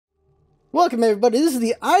Welcome everybody, this is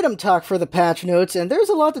the item talk for the patch notes, and there's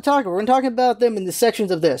a lot to talk about. We're going to talk about them in the sections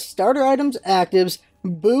of this. Starter items, actives,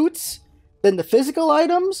 boots, then the physical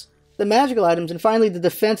items, the magical items, and finally the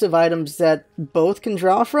defensive items that both can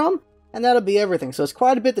draw from, and that'll be everything. So it's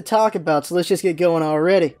quite a bit to talk about, so let's just get going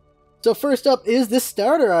already. So first up is the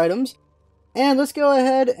starter items, and let's go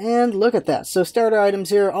ahead and look at that. So starter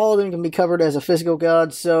items here, all of them can be covered as a physical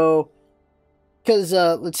god, so... Because,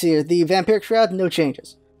 let's see here, the Vampiric Shroud, no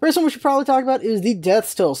changes. First one we should probably talk about is the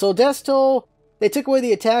Death's Toll. So Death's Toll, they took away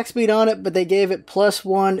the attack speed on it, but they gave it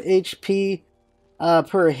 +1 HP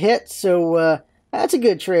per hit. So that's a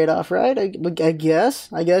good trade-off, right? I guess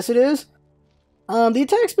it is. The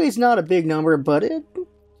attack speed's not a big number, but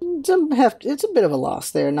it's a bit of a loss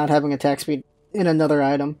there, not having attack speed in another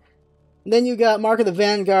item. Then you got Mark of the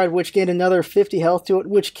Vanguard, which gained another 50 health to it,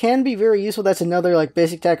 which can be very useful. That's another like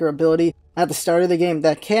basic attacker ability at the start of the game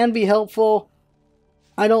that can be helpful.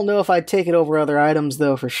 I don't know if I'd take it over other items,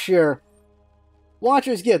 though, for sure.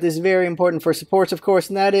 Watcher's Gift is very important for supports, of course,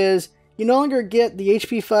 and that is, you no longer get the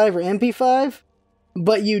HP 5 or MP 5,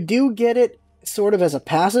 but you do get it sort of as a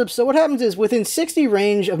passive. So what happens is, within 60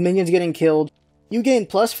 range of minions getting killed, you gain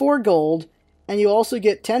 +4 gold, and you also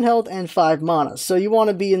get 10 health and 5 mana. So you want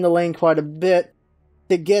to be in the lane quite a bit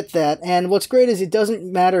to get that. And what's great is it doesn't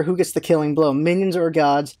matter who gets the killing blow, minions or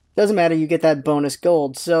gods, doesn't matter, you get that bonus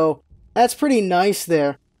gold. So that's pretty nice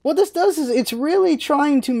there. What this does is it's really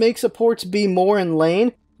trying to make supports be more in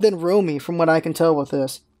lane than roamy, from what I can tell with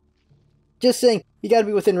this. Just saying, you gotta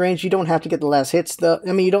be within range, you don't have to get the last hits though.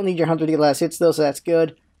 I mean, you don't need your hunter to get the last hits though, so that's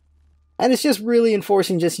good. And it's just really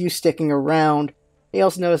enforcing just you sticking around. You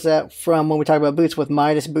also notice that from when we talk about boots, with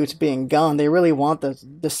Midas boots being gone, they really want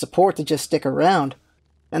the support to just stick around.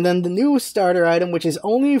 And then the new starter item, which is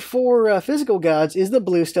only for physical gods, is the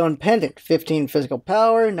Bluestone Pendant. 15 physical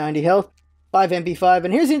power, 90 health, 5 MP5.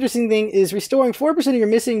 And here's the interesting thing, is restoring 4% of your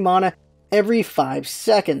missing mana every 5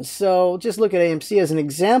 seconds. So just look at AMC as an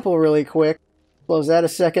example really quick. Close that a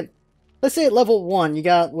second. Let's say at level 1, you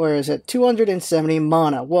got, where is it, 270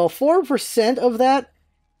 mana. Well, 4% of that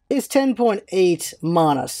is 10.8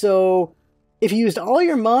 mana. So if you used all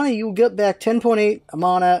your mana, you get back 10.8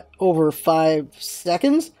 mana over 5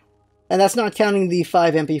 seconds. And that's not counting the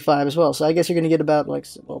 5 MP5 as well. So I guess you're going to get about, like,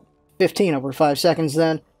 well, 15 over 5 seconds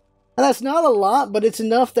then. And that's not a lot, but it's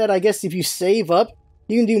enough that I guess if you save up,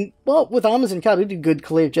 you can do, well, with Amazon God, we do good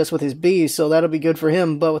clear just with his bees, so that'll be good for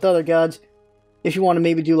him. But with other gods, if you want to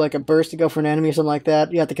maybe do like a burst to go for an enemy or something like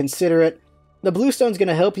that, you have to consider it. The Bluestone's going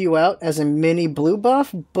to help you out as a mini blue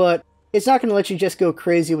buff, but it's not going to let you just go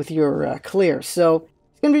crazy with your clear. So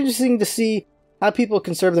it's going to be interesting to see how people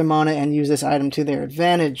conserve their mana and use this item to their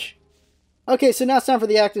advantage. Okay, so now it's time for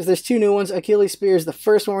the actives. There's 2 new ones. Achilles Spear is the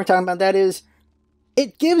first one we're talking about. That is,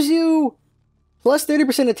 it gives you plus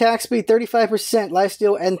 30% attack speed, 35%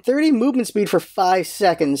 lifesteal, and 30 movement speed for 5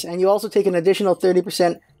 seconds. And you also take an additional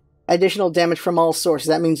 30% additional damage from all sources.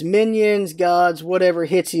 That means minions, gods, whatever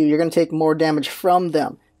hits you, you're going to take more damage from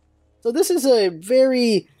them. So this is a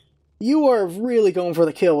very... You are really going for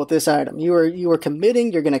the kill with this item. You are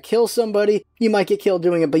committing, you're going to kill somebody. You might get killed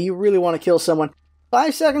doing it, but you really want to kill someone.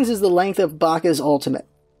 5 seconds is the length of Baka's ultimate.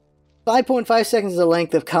 5.5 seconds is the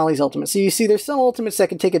length of Kali's ultimate. So you see, there's some ultimates that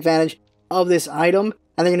can take advantage of this item,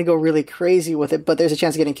 and they're going to go really crazy with it, but there's a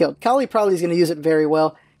chance of getting killed. Kali probably is going to use it very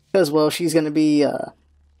well, because, well, she's going to be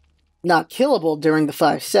not killable during the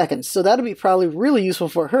 5 seconds. So that'll be probably really useful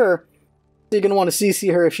for her. So you're going to want to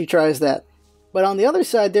CC her if she tries that. But on the other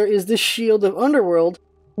side, there is the Shield of Underworld,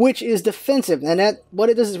 which is defensive, and that what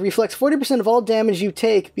it does is reflects 40% of all damage you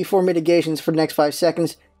take before mitigations for the next 5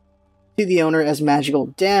 seconds to the owner as magical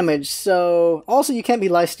damage. So, also you can't be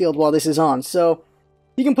lifestealed while this is on, so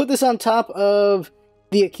you can put this on top of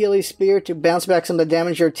the Achilles Spear to bounce back some of the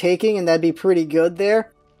damage you're taking, and that'd be pretty good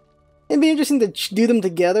there. It'd be interesting to do them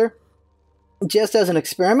together, just as an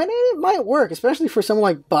experiment, and it might work, especially for someone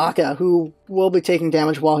like Baka, who will be taking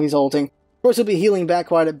damage while he's ulting. Of course, he'll be healing back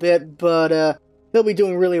quite a bit, but he'll be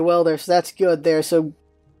doing really well there, so that's good there. So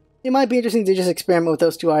it might be interesting to just experiment with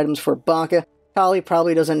those 2 items for Baka. Kali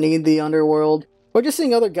probably doesn't need the Underworld. Or just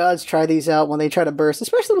seeing other gods try these out when they try to burst,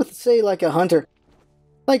 especially with, say, like a hunter.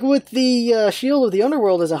 Like with the Shield of the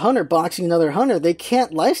Underworld as a hunter boxing another hunter, they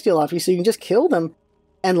can't lifesteal off you, so you can just kill them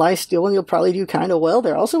and lifesteal, and you'll probably do kind of well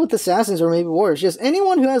there. Also with assassins or maybe warriors, just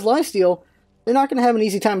anyone who has lifesteal, they're not going to have an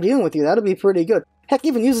easy time dealing with you. That'll be pretty good. Heck,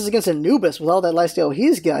 even uses against Anubis with all that lifesteal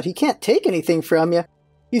he's got. He can't take anything from you.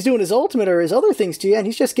 He's doing his ultimate or his other things to you, and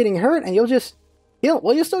he's just getting hurt, and you'll just...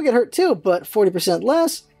 Well, you'll still get hurt too, but 40%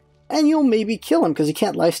 less, and you'll maybe kill him because he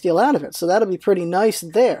can't lifesteal out of it. So that'll be pretty nice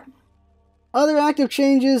there. Other active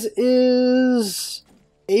changes is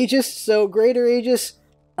Aegis. So Greater Aegis,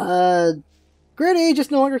 Greater Aegis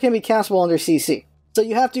no longer can be castable under CC. So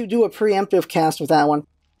you have to do a preemptive cast with that one.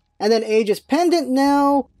 And then Aegis Pendant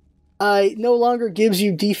now no longer gives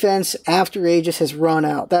you defense after Aegis has run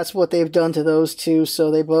out. That's what they've done to those two, so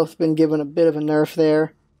they've both been given a bit of a nerf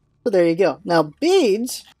there. So there you go. Now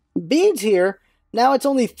Beads here, now it's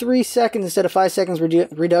only 3 seconds instead of 5 seconds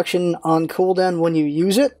reduction on cooldown when you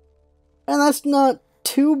use it. And that's not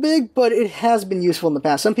too big, but it has been useful in the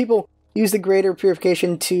past. Some people use the Greater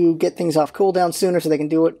Purification to get things off cooldown sooner so they can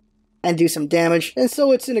do it and do some damage. And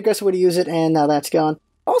so it's an aggressive way to use it, and now that's gone.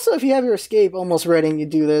 Also, if you have your escape almost ready and you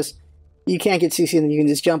do this, you can't get CC and then you can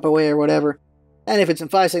just jump away or whatever. And if it's in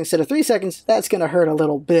 5 seconds instead of 3 seconds, that's going to hurt a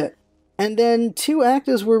little bit. And then 2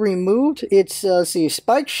 actives were removed. It's,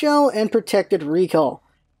 Spike Shell and Protected Recall.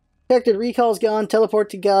 Protected Recall's gone.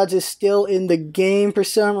 Teleport to Gods is still in the game for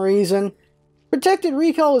some reason. Protected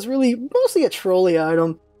Recall is really mostly a trolley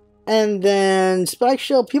item. And then Spike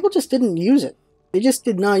Shell, people just didn't use it. They just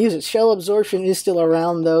did not use it. Shell Absorption is still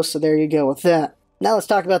around though, so there you go with that. Now let's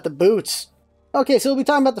talk about the boots. Okay, so we'll be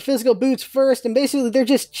talking about the physical boots first, and basically they're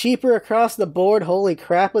just cheaper across the board. Holy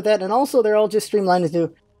crap with that. And also they're all just streamlined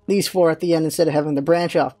into these 4 at the end instead of having the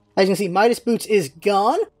branch off. As you can see, Midas Boots is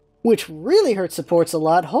gone, which really hurts supports a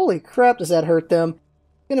lot. Holy crap, does that hurt them.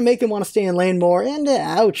 Gonna make them want to stay in lane more, and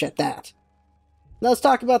ouch at that. Now let's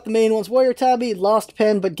talk about the main ones. Warrior Tabi lost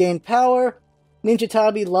pen but gained power. Ninja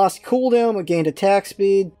Tabi lost cooldown but gained attack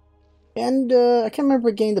speed. And I can't remember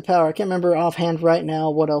what gained the power. I can't remember offhand right now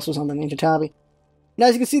what else was on the Ninja Tabi. Now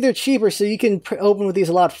as you can see, they're cheaper, so you can open with these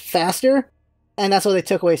a lot faster. And that's why they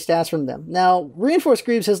took away stats from them. Now, Reinforced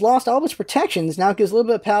Greaves has lost all of its protections. Now it gives a little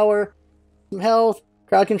bit of power, some health,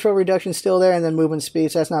 crowd control reduction still there, and then movement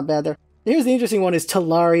speed, so that's not bad there. Here's the interesting one is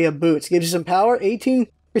Talaria Boots. Gives you some power, 18%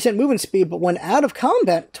 movement speed, but when out of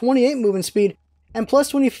combat, 28 movement speed, and plus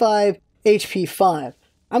 25 HP 5.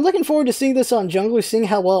 I'm looking forward to seeing this on junglers, seeing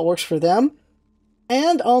how well it works for them,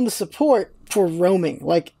 and on the support for roaming.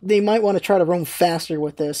 Like, they might want to try to roam faster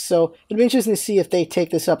with this, so it'll be interesting to see if they take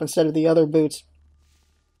this up instead of the other boots.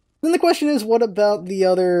 Then the question is, what about the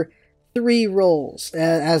other 3 roles,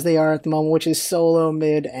 as they are at the moment, which is solo,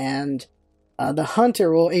 mid, and the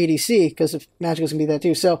hunter, well, ADC, because Magical's going to be that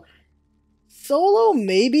too. So, solo,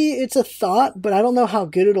 maybe it's a thought, but I don't know how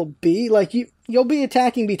good it'll be. Like, you'll be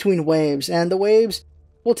attacking between waves, and the waves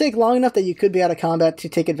will take long enough that you could be out of combat to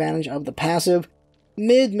take advantage of the passive.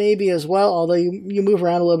 Mid, maybe as well, although you move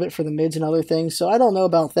around a little bit for the mids and other things, so I don't know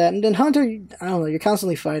about that. And then hunter, I don't know, you're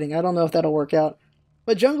constantly fighting. I don't know if that'll work out.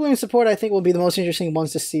 But jungler and support, I think, will be the most interesting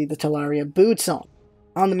ones to see the Talaria boots on.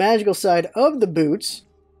 On the magical side of the boots,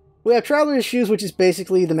 we have Traveler's Shoes, which is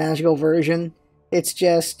basically the magical version. It's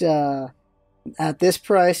just, at this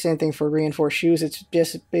price, same thing for Reinforced Shoes, it's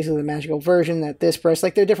just basically the magical version at this price.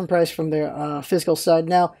 Like, they're different price from their physical side.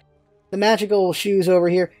 Now, the magical shoes over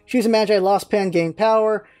here, Shoes of Magi lost pen, gained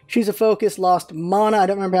power. Shoes of Focus lost mana, I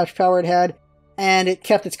don't remember how much power it had, and it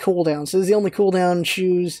kept its cooldown. So this is the only cooldown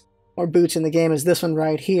shoes or boots in the game is this one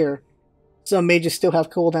right here. So mages still have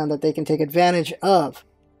cooldown that they can take advantage of.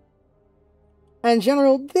 And in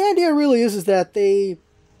general, the idea really is that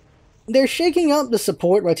they're shaking up the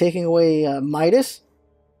support by taking away Midas,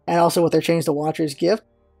 and also with their Change the Watcher's gift,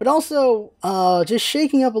 but also just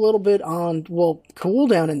shaking up a little bit on, well,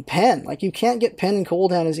 cooldown and pen. Like, you can't get pen and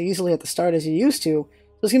cooldown as easily at the start as you used to.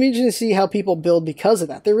 So it's going to be interesting to see how people build because of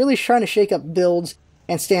that. They're really trying to shake up builds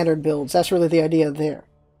and standard builds. That's really the idea there.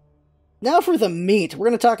 Now for the meat, we're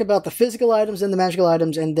going to talk about the physical items and the magical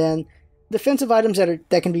items, and then defensive items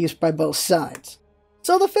that can be used by both sides.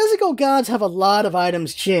 So the physical gods have a lot of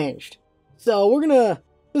items changed. So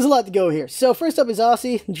there's a lot to go here. So first up is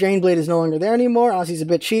Aussie. Drain Blade is no longer there anymore. Aussie's a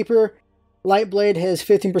bit cheaper. Light Blade has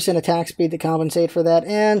 15% attack speed to compensate for that,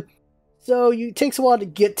 and so it takes a while to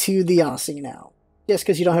get to the Aussie now, just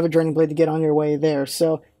because you don't have a Draining Blade to get on your way there.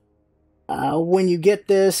 So when you get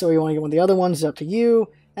this, or you want to get one of the other ones, it's up to you.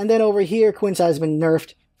 And then over here, Quinsize has been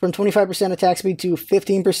nerfed from 25% attack speed to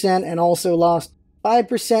 15%, and also lost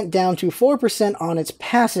 5% down to 4% on its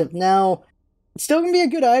passive. Now, it's still going to be a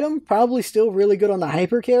good item, probably still really good on the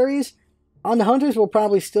hyper carries. On the hunters, we'll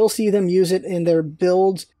probably still see them use it in their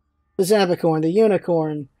builds. The Zabicorn, the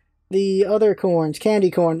Unicorn, the other corns, Candy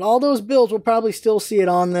Corn, all those builds, we'll probably still see it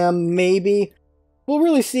on them, maybe. We'll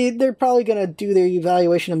really see, they're probably going to do their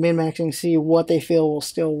evaluation of min-maxing, see what they feel will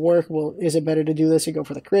still work. Well, is it better to do this or go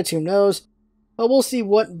for the crits? Who knows? But we'll see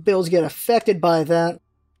what builds get affected by that.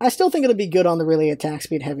 I still think it'll be good on the really attack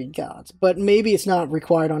speed heavy gods, but maybe it's not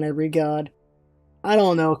required on every god. I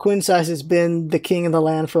don't know. Quinsize has been the king of the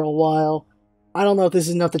land for a while. I don't know if this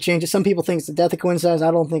is enough to change it. Some people think it's the death of Quinsize.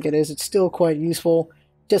 I don't think it is. It's still quite useful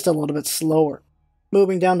just a little bit slower.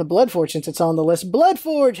 Moving down to Bloodforge since it's on the list.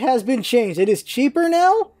 Bloodforge has been changed. It is cheaper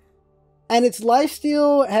now, and its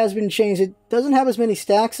lifesteal has been changed. It doesn't have as many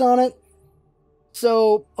stacks on it.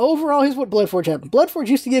 So overall, here's what Bloodforge had. Bloodforge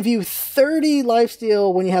used to give you 30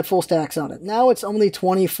 lifesteal when you had full stacks on it. Now it's only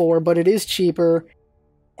 24, but it is cheaper.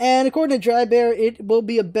 And according to Dry Bear, it will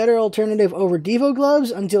be a better alternative over Devo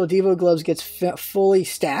Gloves until Devo Gloves gets fully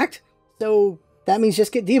stacked. So that means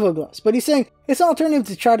just get Devo Gloves. But he's saying it's an alternative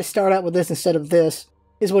to try to start out with this instead of this,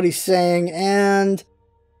 is what he's saying. And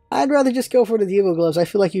I'd rather just go for the Devo Gloves. I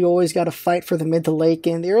feel like you always got to fight for the mid to late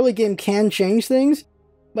game. The early game can change things,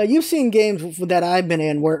 but you've seen games that I've been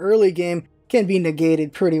in where early game can be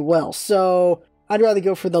negated pretty well. So I'd rather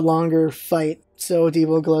go for the longer fight. So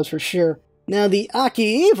Devo Gloves for sure. Now the Aki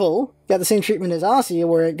Evil got the same treatment as Asi,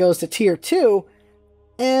 where it goes to tier 2.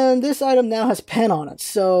 And this item now has pen on it,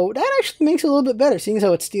 so that actually makes it a little bit better, seeing as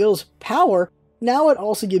how it steals power. Now it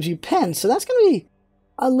also gives you pen, so that's going to be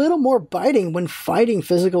a little more biting when fighting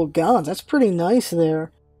physical guns. That's pretty nice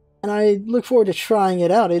there, and I look forward to trying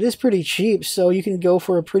it out. It is pretty cheap, so you can go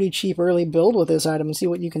for a pretty cheap early build with this item and see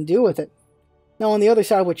what you can do with it. Now on the other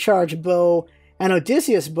side with Charge Bow and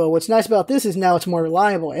Odysseus Bow, what's nice about this is now it's more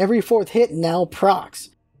reliable. Every 4th hit now procs.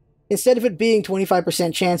 Instead of it being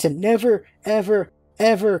 25% chance and never,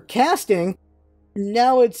 ever casting,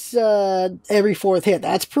 now it's every 4th hit.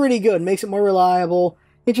 That's pretty good. Makes it more reliable.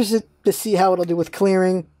 Interested to see how it'll do with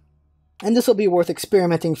clearing. And this will be worth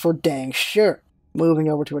experimenting for dang sure. Moving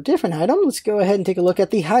over to a different item, let's go ahead and take a look at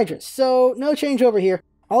the Hydras. So, no change over here.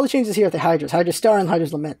 All the changes here at the Hydras. Hydra Star and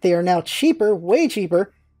Hydra's Lament. They are now cheaper, way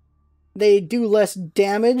cheaper. They do less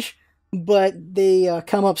damage, but they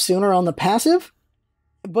come up sooner on the passive.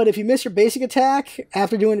 But if you miss your basic attack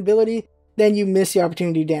after doing ability, then you miss the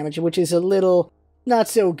opportunity damage, which is a little not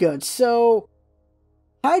so good. So,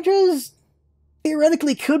 Hydras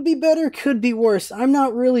theoretically could be better, could be worse. I'm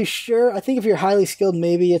not really sure. I think if you're highly skilled,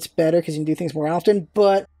 maybe it's better because you can do things more often.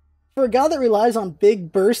 But for a god that relies on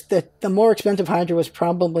big burst, the more expensive Hydra was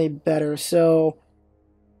probably better. So,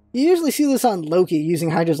 you usually see this on Loki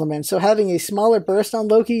using Hydra's Lament. So, having a smaller burst on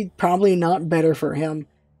Loki, probably not better for him.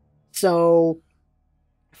 So,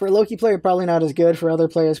 for a Loki player, probably not as good. For other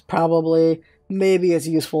players, probably maybe as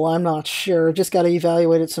useful. I'm not sure. Just got to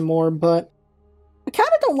evaluate it some more. But I kind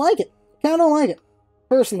of don't like it.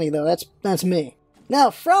 Personally, though, that's me. Now,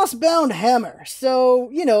 Frostbound Hammer. So,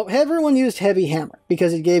 you know, everyone used Heavy Hammer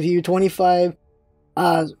because it gave you 25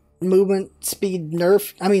 movement speed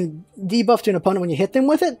debuff to an opponent when you hit them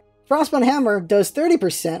with it. Frostbound Hammer does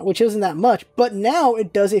 30%, which isn't that much, but now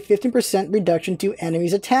it does a 15% reduction to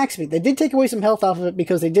enemies' attack speed. They did take away some health off of it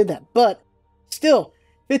because they did that, but still,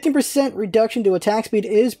 15% reduction to attack speed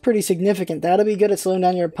is pretty significant. That'll be good at slowing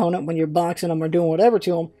down your opponent when you're boxing them or doing whatever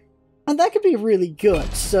to them, and that could be really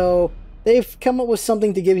good. So they've come up with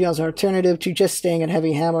something to give you as an alternative to just staying at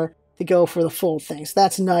Heavy Hammer to go for the full things.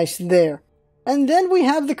 That's nice there. And then we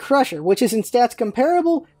have the Crusher, which is in stats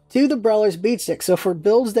comparable to the Brawler's Beatstick. So for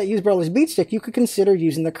builds that use Brawler's Beatstick, you could consider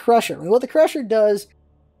using the Crusher. And what the Crusher does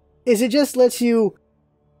is it just lets you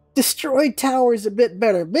destroy towers a bit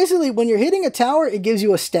better. Basically, when you're hitting a tower, it gives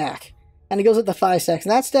you a stack. And it goes up to 5 stacks.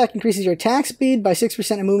 And that stack increases your attack speed by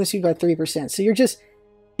 6% and movement speed by 3%. So you're just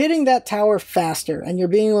hitting that tower faster. And you're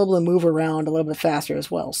being able to move around a little bit faster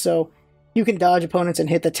as well. So you can dodge opponents and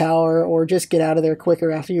hit the tower, or just get out of there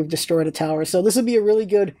quicker after you've destroyed a tower. So this would be a really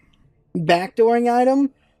good backdooring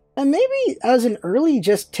item. And maybe as an early,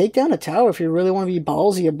 just take down a tower if you really want to be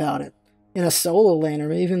ballsy about it. In a solo lane,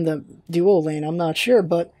 or even the duo lane, I'm not sure.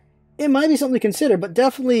 But it might be something to consider. But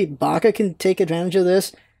definitely, Baka can take advantage of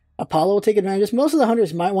this. Apollo will take advantage of this. Most of the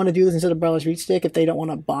hunters might want to do this instead of Brawler's Beatstick if they don't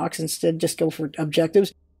want to box. Instead, just go for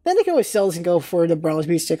objectives. Then they can always sell this and go for the Brawler's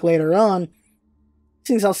Beatstick later on.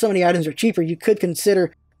 Since how so many items are cheaper, you could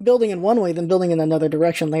consider building in one way, then building in another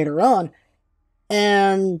direction later on.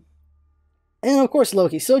 And of course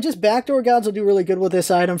Loki. So just backdoor gods will do really good with this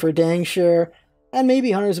item for dang sure. And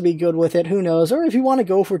maybe hunters will be good with it, who knows. Or if you want to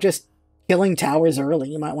go for just killing towers early,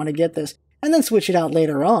 you might want to get this. And then switch it out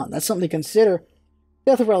later on. That's something to consider.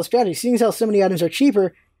 Death of Realm strategy. Seeing as how so many items are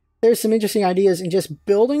cheaper, there's some interesting ideas in just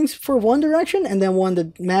buildings for one direction. And then when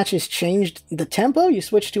the match has changed the tempo, you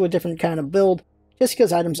switch to a different kind of build. Just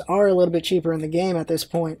because items are a little bit cheaper in the game at this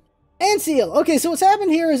point. Anseal. Okay, so what's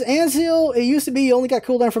happened here is Anseal, it used to be you only got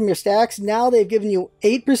cooldown from your stacks. Now they've given you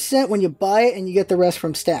 8% when you buy it, and you get the rest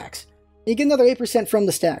from stacks. You get another 8% from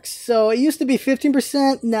the stacks. So it used to be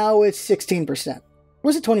 15%, now it's 16%. Or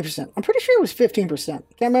was it 20%? I'm pretty sure it was 15%. Can't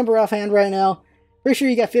remember offhand right now. Pretty sure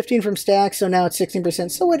you got 15 from stacks, so now it's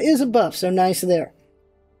 16%. So it is a buff, so nice there.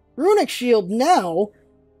 Runic Shield now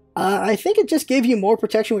I think it just gave you more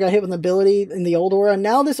protection when we got hit with an ability in the old aura.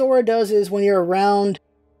 Now this aura does is when you're around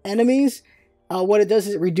enemies, what it does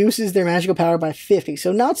is it reduces their magical power by 50.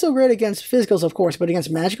 So not so great against physicals, of course, but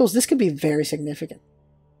against magicals, this could be very significant.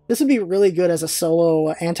 This would be really good as a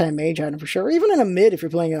solo anti-mage item for sure. Or even in a mid if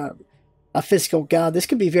you're playing a physical god, this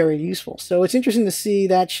could be very useful. So it's interesting to see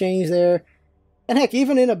that change there. And heck,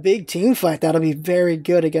 even in a big team fight, that'll be very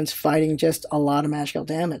good against fighting just a lot of magical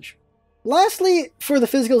damage. Lastly, for the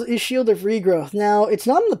physicals is Shield of Regrowth. Now, it's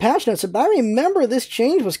not in the patch notes, but I remember this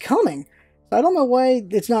change was coming. So I don't know why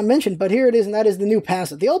it's not mentioned, but here it is, and that is the new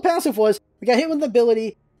passive. The old passive was, we got hit with an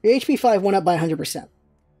ability, your HP 5 went up by 100%.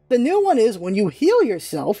 The new one is, when you heal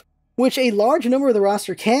yourself, which a large number of the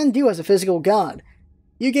roster can do as a physical god,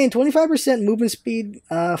 you gain 25% movement speed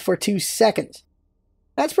for 2 seconds.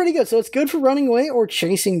 That's pretty good, so it's good for running away or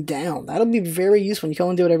chasing down. That'll be very useful. You can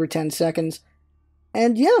only do it every 10 seconds.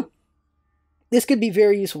 And yeah, this could be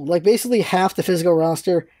very useful. Like, basically half the physical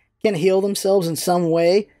roster can heal themselves in some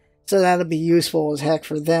way, so that'll be useful as heck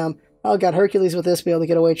for them. Oh, got Hercules with this, be able to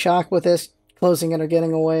get away. Chalk with this, closing it or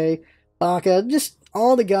getting away. Baka, just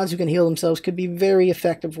all the gods who can heal themselves could be very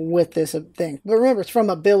effective with this thing. But remember, it's from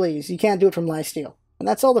abilities. You can't do it from lifesteal. And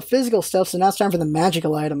that's all the physical stuff, so now it's time for the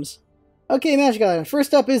magical items. Okay, magical items.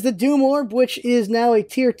 First up is the Doom Orb, which is now a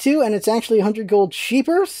tier 2, and it's actually 100 gold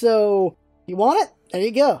cheaper, so you want it? There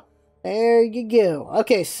you go. There you go.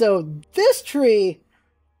 Okay, so this tree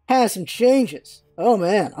has some changes. Oh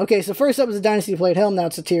man. Okay, so first up is the Dynasty Plate Helm. Now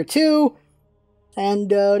it's a tier 2. And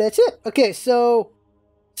that's it. Okay, so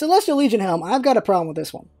Celestial Legion Helm. I've got a problem with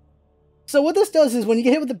this one. So what this does is when you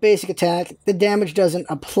get hit with the basic attack, the damage doesn't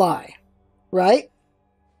apply. Right?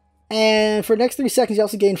 And for the next 3 seconds, you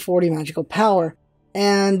also gain 40 magical power.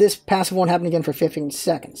 And this passive won't happen again for 15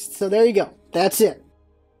 seconds. So there you go. That's it.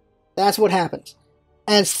 That's what happens.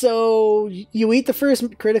 And so you eat the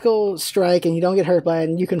first critical strike and you don't get hurt by it,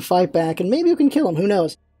 and you can fight back, and maybe you can kill him, who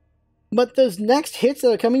knows. But those next hits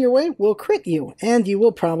that are coming your way will crit you, and you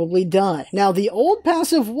will probably die. Now, the old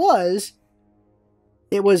passive was,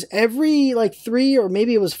 it was every, 3 or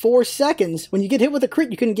maybe it was 4 seconds. When you get hit with a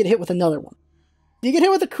crit, you couldn't get hit with another one. You get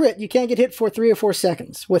hit with a crit, you can't get hit for 3 or 4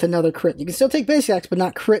 seconds with another crit. You can still take basic attacks, but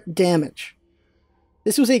not crit damage.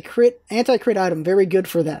 This was a anti-crit item, very good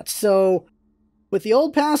for that. So with the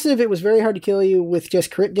old passive, it was very hard to kill you with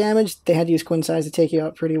just crit damage. They had to use Quinn size to take you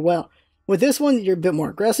out pretty well. With this one, you're a bit more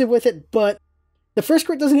aggressive with it, but the first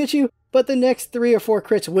crit doesn't hit you, but the next 3 or 4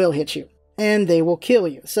 crits will hit you, and they will kill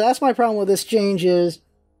you. So that's my problem with this change is,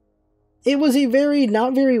 it was a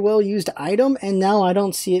not very well used item, and now I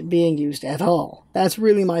don't see it being used at all. That's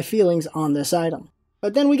really my feelings on this item.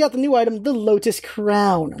 But then we got the new item, the Lotus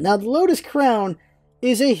Crown. Now the Lotus Crown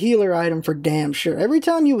is a healer item for damn sure. Every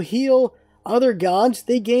time you heal other gods,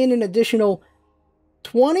 they gain an additional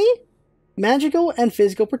 20 magical and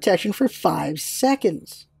physical protection for 5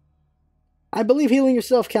 seconds. I believe healing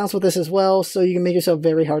yourself counts with this as well, so you can make yourself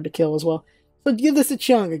very hard to kill as well. So give this a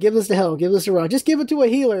Chung, or give this to Hell, give this to Ra. Just give it to a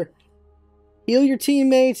healer. Heal your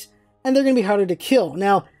teammates, and they're going to be harder to kill.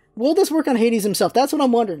 Now, will this work on Hades himself? That's what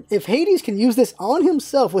I'm wondering. If Hades can use this on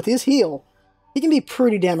himself with his heal, he can be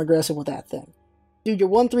pretty damn aggressive with that thing. Dude, your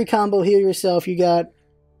 1-3 combo, heal yourself, you got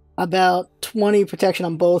about 20 protection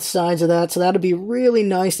on both sides of that, so that'll be really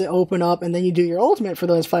nice to open up, and then you do your ultimate for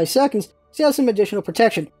those 5 seconds, so you have some additional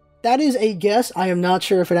protection. That is a guess. I am not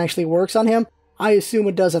sure if it actually works on him. I assume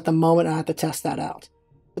it does at the moment, and I have to test that out.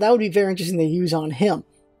 But that would be very interesting to use on him.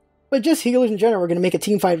 But just healers in general are going to make a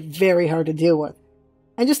team fight very hard to deal with.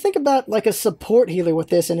 And just think about like a support healer with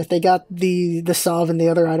this, and if they got the Salve and the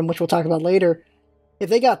other item, which we'll talk about later, if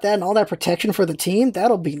they got that and all that protection for the team,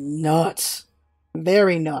 that'll be nuts.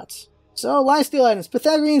 Very nuts. So, lifesteal items.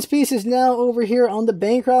 Pythagorean's Piece is now over here on the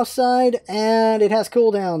Bancroft side, and it has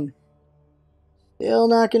cooldown. Still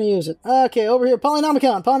not going to use it. Okay, over here,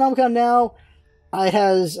 Polynomicon. Polynomicon now, it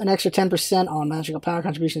has an extra 10% on magical power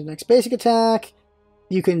contribution to the next basic attack.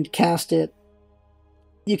 You can cast it.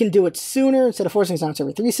 You can do it sooner instead of forcing it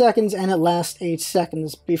every 3 seconds, and it lasts 8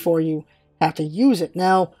 seconds before you have to use it.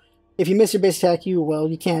 Now, if you miss your basic attack,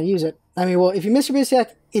 you can't use it. If you miss your basic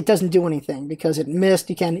attack, it doesn't do anything because it missed.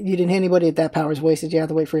 You didn't hit anybody. That power is wasted. You have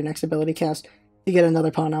to wait for your next ability cast to get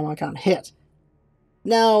another Polynomicon hit.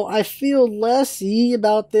 Now, I feel less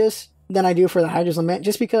about this than I do for the Hydra's Lament,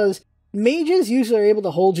 just because mages usually are able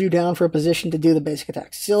to hold you down for a position to do the basic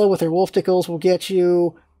attacks. Scylla with her wolf tickles will get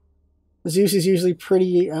you. Zeus is usually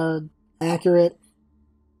pretty accurate.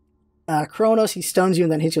 Kronos, he stuns you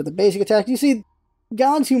and then hits you with a basic attack. You see,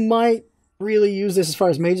 gods who might really use this as far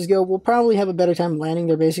as mages go will probably have a better time landing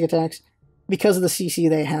their basic attacks because of the CC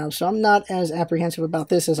they have. So I'm not as apprehensive about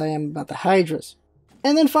this as I am about the Hydras.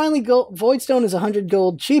 And then finally, Voidstone is 100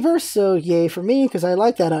 gold cheaper, so yay for me, because I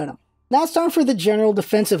like that item. Now it's time for the general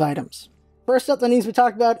defensive items. First up that needs to be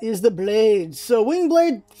talked about is the Blade. So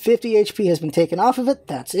Wingblade, 50 HP has been taken off of it,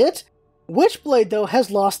 that's it. Witchblade, though, has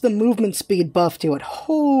lost the movement speed buff to it.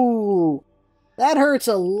 Oh, that hurts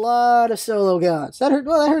a lot of solo gods. That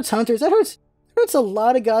hurts hunters. That hurts a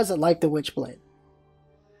lot of gods that like the Witchblade.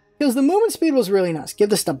 Because the movement speed was really nice. Give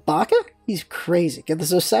this to Baka, he's crazy. Give this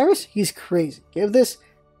to Osiris, he's crazy. Give this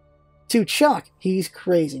to Chuck, he's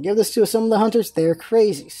crazy. Give this to some of the hunters, they're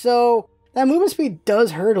crazy. So that movement speed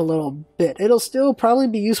does hurt a little bit. It'll still probably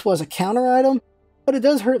be useful as a counter item, but it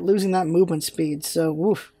does hurt losing that movement speed, so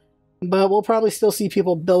woof. But we'll probably still see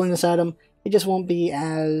people building this item. It just won't be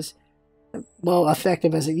as, well,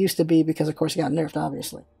 effective as it used to be because, of course, it got nerfed,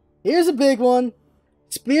 obviously. Here's a big one.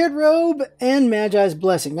 Spirit Robe and Magi's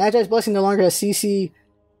Blessing. Magi's Blessing no longer has CC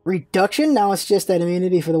reduction. Now it's just that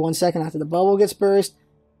immunity for the 1 second after the bubble gets burst,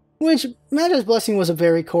 which Magi's Blessing was a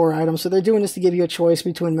very core item, so they're doing this to give you a choice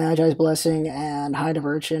between Magi's Blessing and Hide of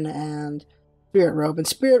Urchin and Spirit Robe. And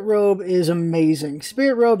Spirit Robe is amazing.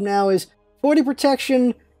 Spirit Robe now is 40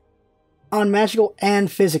 protection on magical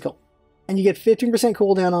and physical. And you get 15%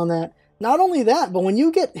 cooldown on that. Not only that, but when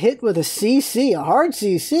you get hit with a CC, a hard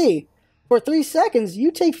CC, for 3 seconds, you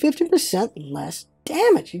take 15% less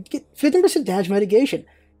damage. You get 15% damage mitigation.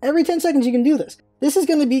 Every 10 seconds you can do this. This is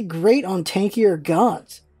going to be great on tankier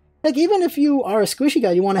gods. Like, even if you are a squishy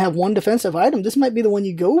god, you want to have one defensive item, this might be the one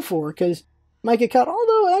you go for, because you might get caught.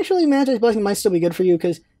 Although, actually, Magi's Blessing might still be good for you,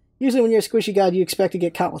 because usually when you're a squishy god, you expect to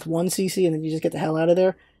get caught with 1 CC, and then you just get the hell out of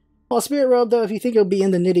there. While Spirit Robe, though, if you think it'll be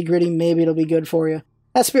in the nitty-gritty, maybe it'll be good for you.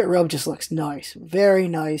 That Spirit Robe just looks nice. Very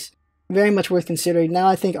nice. Very much worth considering. Now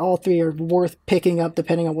I think all three are worth picking up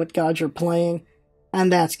depending on what gods you're playing.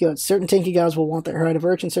 And that's good. Certain tanky gods will want the Hide of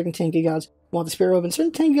Urchin, certain tanky gods want the Spirit Robe, and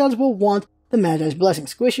certain tanky gods will want the Magi's Blessing.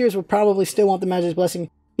 Squishiers will probably still want the Magi's Blessing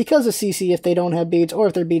because of CC if they don't have beads, or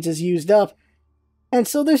if their beads is used up. And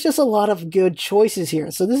so there's just a lot of good choices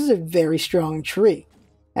here. So this is a very strong tree.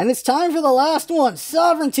 And it's time for the last one.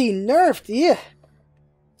 Sovereignty nerfed. Yeah.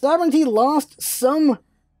 Sovereignty lost some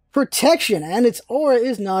protection, and its aura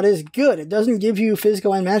is not as good. It doesn't give you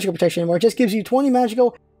physical and magical protection anymore. It just gives you 20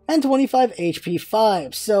 magical and 25 HP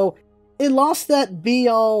 5. So it lost that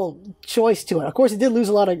be-all choice to it. Of course, it did lose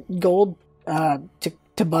a lot of gold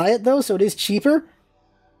to buy it, though, so it is cheaper.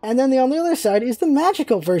 And then on the other side is the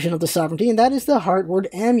magical version of the Sovereignty, and that is the Heartward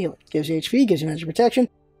Amulet. Gives you HP, gives you magic protection,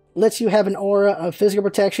 lets you have an aura of physical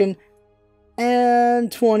protection,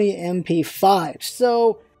 and 20 MP 5.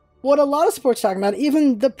 So what a lot of supports are talking about,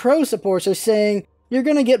 even the pro supports are saying, you're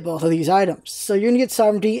going to get both of these items. So you're going to get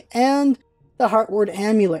Sovereignty and the Heartward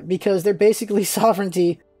Amulet, because they're basically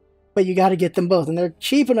Sovereignty, but you got to get them both. And they're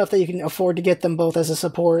cheap enough that you can afford to get them both as a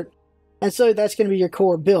support. And so that's going to be your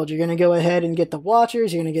core build. You're going to go ahead and get the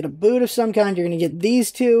Watchers, you're going to get a boot of some kind, you're going to get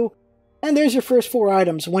these two, and there's your first 4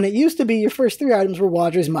 items. When it used to be your first 3 items were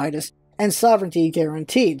Watchers, Midas, and Sovereignty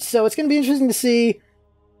guaranteed. So it's going to be interesting to see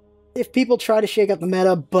if people try to shake up the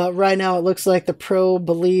meta, but right now it looks like the pro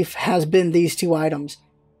belief has been these 2 items.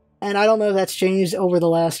 And I don't know if that's changed over the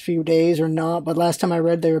last few days or not, but last time I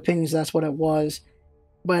read their opinions, that's what it was.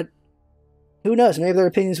 But who knows? Maybe their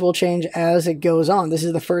opinions will change as it goes on. This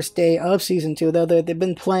is the first day of Season 2, though they've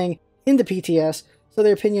been playing in the PTS, so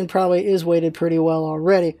their opinion probably is weighted pretty well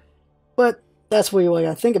already. But that's what you got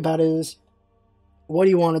to think about is, what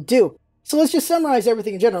do you want to do? So let's just summarize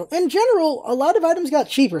everything in general. In general, a lot of items got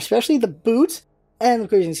cheaper, especially the boots. And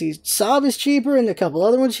of course, you can see Sob is cheaper, and a couple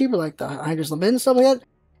other ones cheaper, like the Hydra's Lament and stuff like that.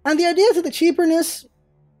 And the idea to the cheaperness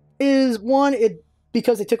is, one,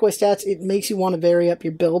 because they took away stats, it makes you want to vary up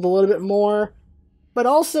your build a little bit more. But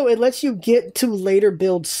also, it lets you get to later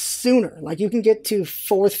builds sooner. Like, you can get to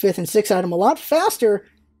 4th, 5th, and 6th item a lot faster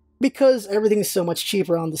because everything is so much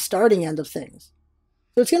cheaper on the starting end of things.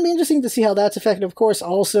 So it's going to be interesting to see how that's affected, of course,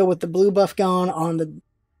 also with the blue buff gone on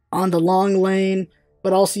the long lane,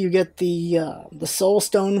 but also you get the Soul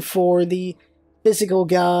Stone for the physical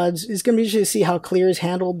gods. It's going to be interesting to see how clear is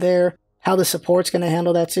handled there, how the support's going to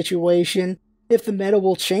handle that situation, if the meta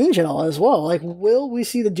will change at all as well. Like, will we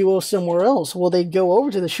see the duo somewhere else? Will they go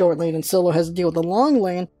over to the short lane and Solo has to deal with the long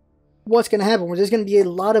lane? What's going to happen? Well, there's going to be a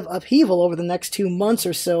lot of upheaval over the next 2 months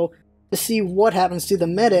or so to see what happens to the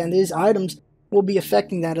meta, and these items will be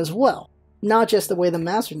affecting that as well. Not just the way the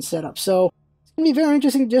Master's set up. So it's going to be very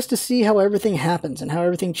interesting just to see how everything happens and how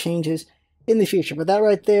everything changes in the future. But that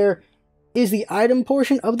right there is the item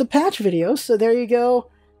portion of the patch video. So there you go.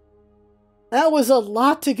 That was a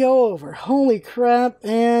lot to go over. Holy crap.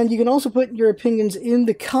 And you can also put your opinions in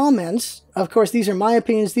the comments. Of course, these are my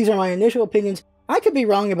opinions. These are my initial opinions. I could be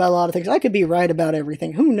wrong about a lot of things. I could be right about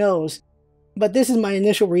everything. Who knows? But this is my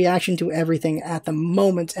initial reaction to everything at the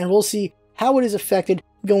moment, and we'll see how it is affected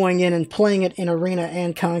going in and playing it in Arena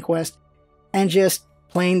and Conquest, and just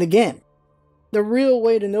playing the game. The real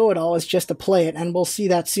way to know it all is just to play it, and we'll see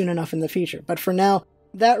that soon enough in the future. But for now,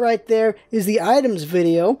 that right there is the items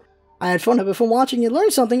video. I had fun. Have fun watching. You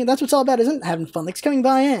learned something, and that's what it's all about, isn't it? Having fun. Thanks for coming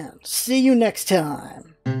by, and see you next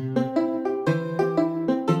time.